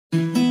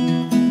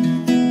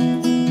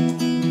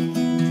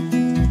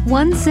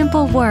One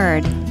simple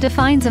word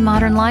defines a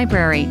modern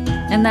library,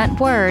 and that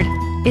word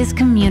is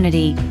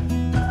community.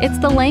 It's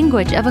the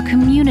language of a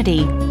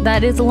community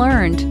that is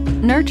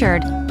learned,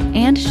 nurtured,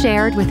 and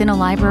shared within a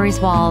library's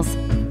walls.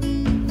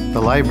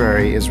 The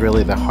library is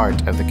really the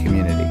heart of the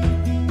community.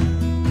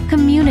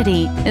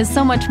 Community is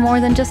so much more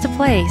than just a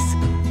place.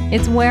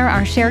 It's where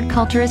our shared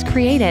culture is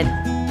created,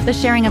 the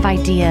sharing of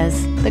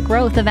ideas, the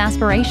growth of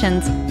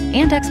aspirations,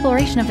 and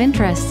exploration of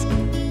interests.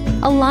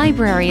 A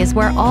library is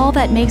where all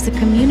that makes a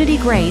community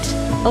great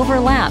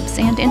overlaps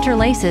and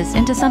interlaces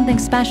into something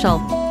special,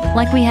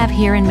 like we have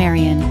here in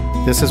Marion.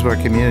 This is where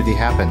community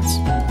happens.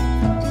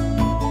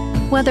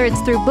 Whether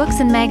it's through books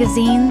and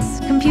magazines,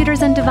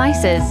 computers and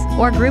devices,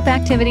 or group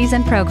activities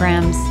and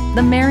programs,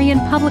 the Marion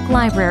Public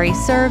Library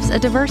serves a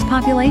diverse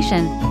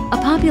population, a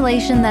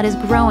population that is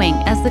growing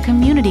as the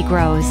community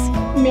grows.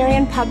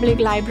 Marion Public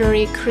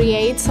Library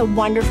creates a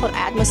wonderful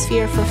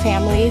atmosphere for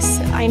families.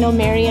 I know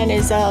Marion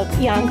is a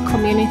young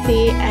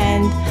community,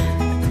 and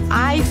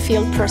I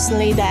feel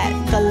personally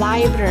that the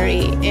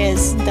library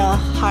is the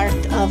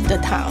heart of the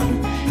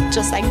town.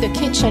 Just like the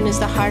kitchen is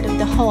the heart of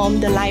the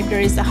home, the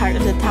library is the heart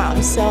of the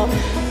town. So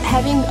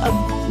having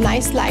a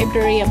nice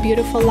library, a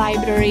beautiful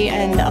library,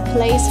 and a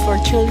place for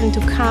children to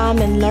come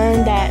and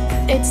learn, that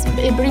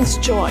it brings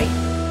joy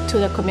to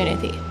the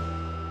community.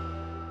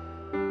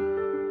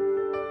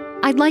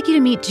 I'd like you to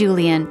meet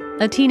Julian,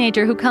 a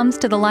teenager who comes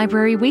to the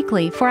library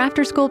weekly for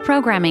after-school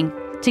programming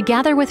to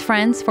gather with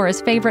friends for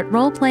his favorite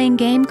role-playing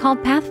game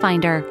called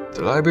Pathfinder.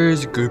 The library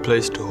is a good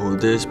place to hold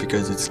this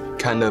because it's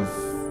kind of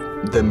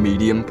the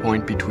medium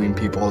point between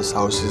people's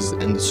houses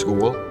and the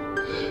school.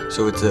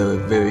 So it's a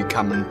very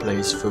common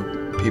place for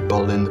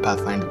people in the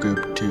Pathfinder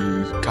group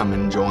to come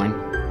and join.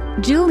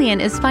 Julian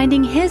is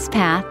finding his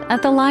path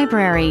at the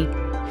library.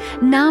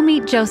 Now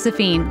meet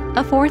Josephine,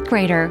 a 4th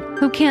grader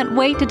who can't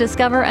wait to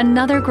discover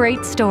another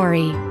great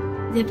story.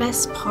 The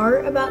best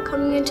part about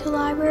coming into the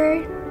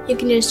library, you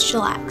can just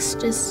chillax.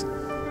 Just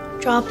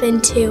drop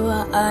into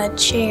a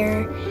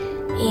chair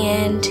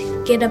and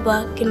get a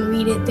book and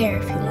read it there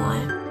if you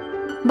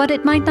want. But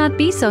it might not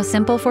be so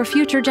simple for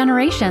future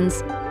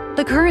generations.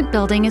 The current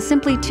building is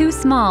simply too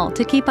small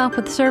to keep up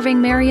with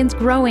serving Marion's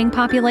growing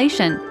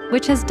population,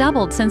 which has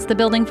doubled since the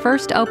building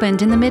first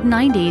opened in the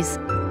mid-90s.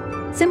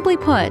 Simply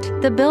put,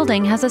 the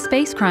building has a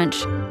space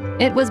crunch.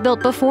 It was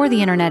built before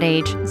the internet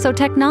age, so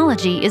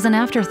technology is an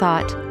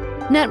afterthought.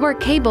 Network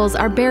cables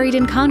are buried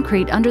in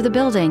concrete under the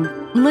building,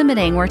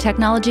 limiting where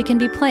technology can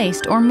be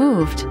placed or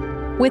moved.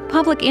 With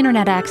public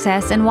internet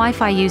access and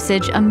Wi-Fi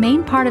usage a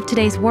main part of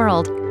today's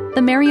world,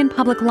 the Marion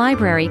Public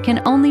Library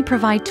can only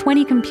provide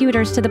 20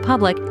 computers to the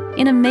public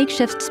in a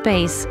makeshift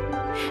space,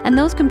 and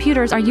those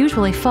computers are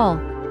usually full.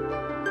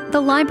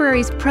 The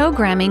library's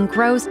programming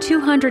grows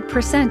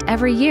 200%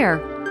 every year.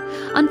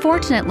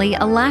 Unfortunately,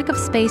 a lack of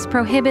space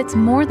prohibits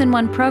more than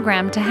one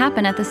program to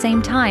happen at the same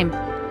time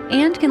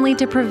and can lead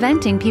to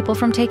preventing people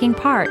from taking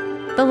part.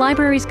 The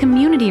library's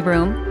community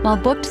room, while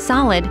booked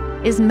solid,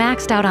 is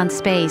maxed out on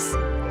space,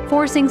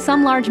 forcing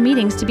some large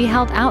meetings to be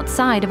held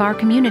outside of our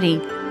community.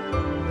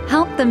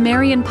 Help the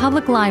Marion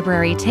Public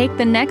Library take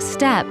the next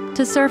step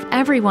to serve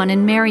everyone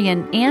in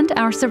Marion and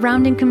our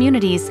surrounding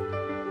communities.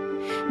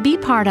 Be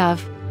part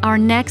of our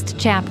next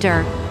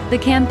chapter, the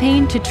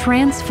campaign to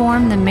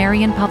transform the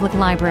Marion Public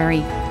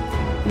Library.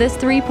 This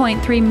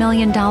 $3.3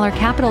 million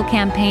capital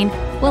campaign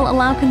will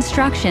allow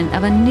construction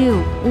of a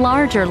new,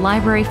 larger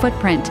library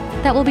footprint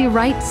that will be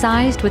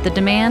right-sized with the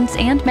demands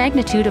and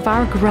magnitude of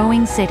our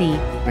growing city.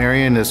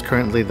 Marion is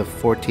currently the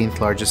 14th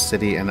largest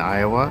city in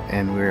Iowa,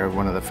 and we are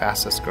one of the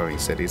fastest growing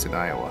cities in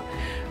Iowa.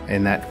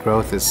 And that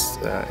growth is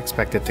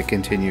expected to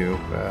continue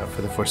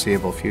for the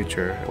foreseeable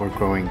future. We're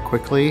growing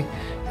quickly.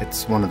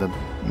 It's one of the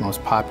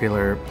most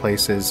popular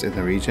places in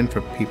the region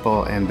for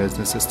people and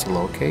businesses to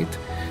locate,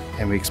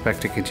 and we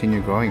expect to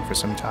continue growing for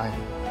some time.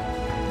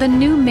 The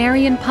new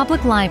Marion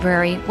Public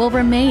Library will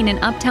remain in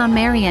Uptown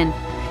Marion,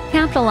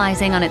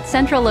 capitalizing on its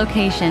central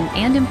location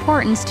and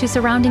importance to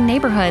surrounding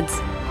neighborhoods.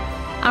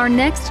 Our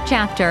next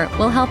chapter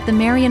will help the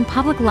Marion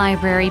Public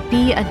Library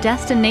be a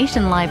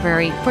destination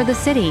library for the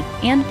city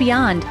and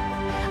beyond,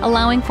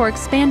 allowing for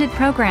expanded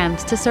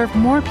programs to serve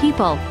more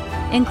people,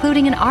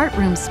 including an art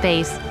room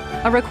space,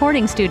 a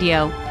recording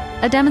studio,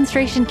 a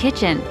demonstration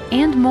kitchen,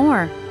 and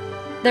more.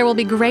 There will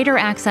be greater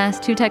access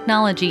to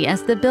technology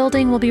as the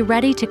building will be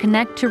ready to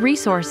connect to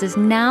resources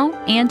now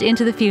and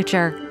into the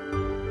future.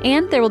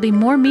 And there will be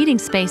more meeting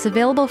space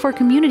available for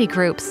community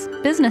groups,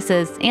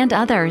 businesses, and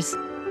others.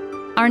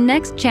 Our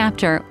next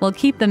chapter will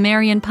keep the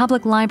Marion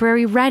Public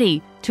Library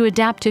ready to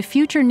adapt to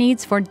future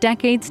needs for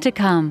decades to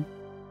come.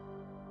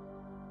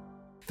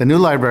 The new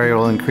library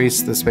will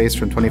increase the space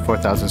from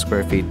 24,000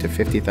 square feet to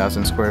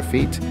 50,000 square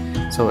feet,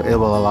 so it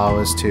will allow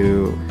us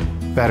to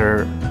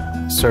better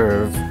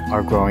serve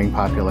our growing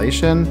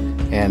population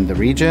and the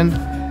region,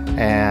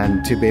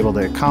 and to be able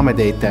to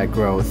accommodate that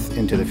growth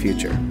into the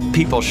future.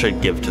 People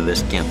should give to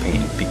this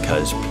campaign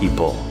because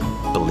people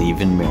believe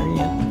in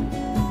Marion.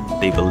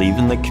 They believe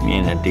in the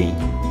community.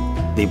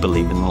 They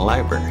believe in the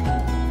library.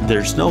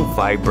 There's no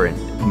vibrant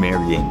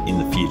Marion in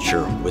the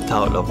future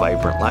without a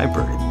vibrant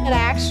library. And I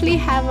actually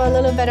have a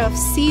little bit of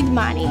seed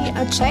money,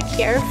 a check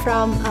here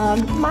from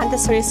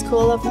Montessori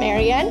School of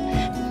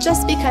Marion,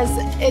 just because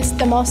it's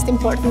the most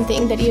important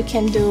thing that you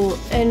can do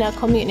in a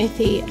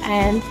community,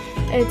 and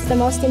it's the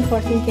most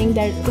important thing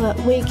that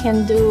we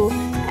can do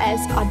as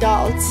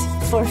adults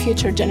for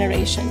future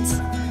generations.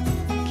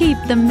 Keep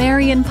the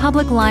Marion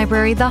Public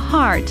Library the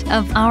heart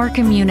of our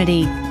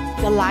community.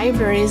 The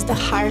library is the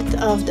heart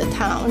of the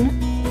town.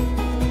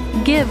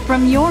 Give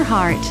from your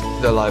heart.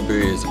 The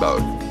library is about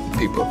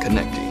people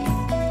connecting.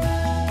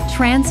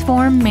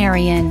 Transform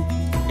Marion.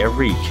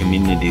 Every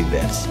community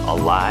that's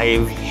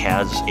alive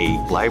has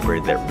a library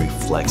that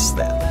reflects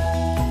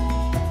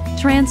that.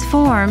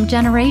 Transform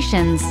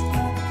generations.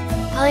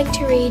 I like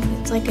to read.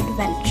 It's like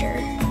adventure.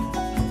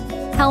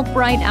 Help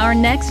write our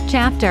next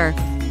chapter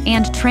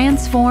and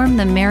transform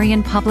the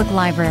Marion Public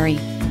Library.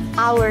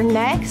 Our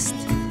next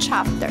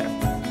chapter.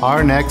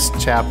 Our next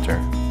chapter.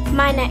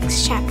 My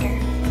next chapter.